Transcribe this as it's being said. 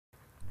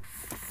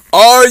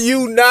Are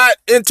you not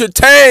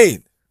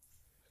entertained?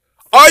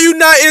 Are you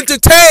not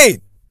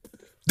entertained?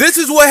 This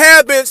is what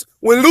happens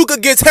when Luka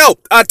gets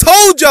help. I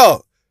told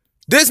y'all,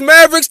 this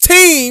Mavericks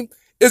team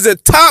is a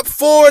top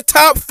 4,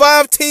 top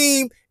 5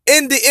 team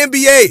in the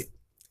NBA.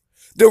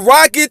 The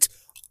Rockets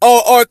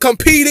are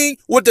competing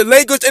with the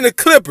Lakers and the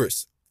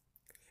Clippers.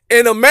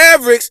 And the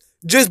Mavericks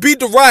just beat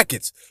the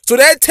Rockets. So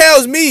that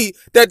tells me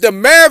that the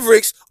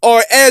Mavericks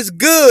are as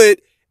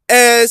good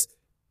as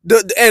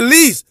at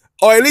least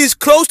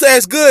close to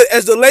as good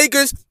as the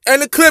Lakers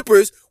and the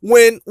Clippers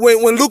when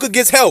Luka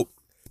gets help.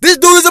 This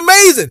dude is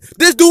amazing.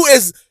 This dude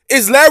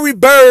is Larry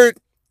Bird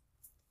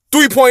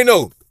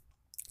 3.0.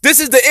 This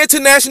is the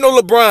international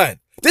LeBron.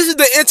 This is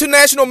the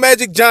international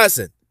Magic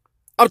Johnson.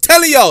 I'm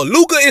telling y'all,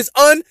 Luka is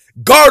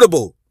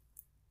unguardable.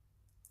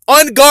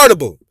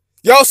 Unguardable.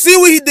 Y'all see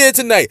what he did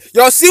tonight.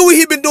 Y'all see what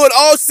he been doing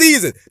all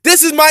season.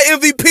 This is my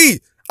MVP.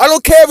 I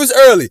don't care if it's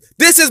early.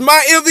 This is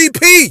my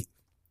MVP.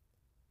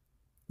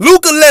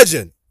 Luka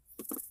legend.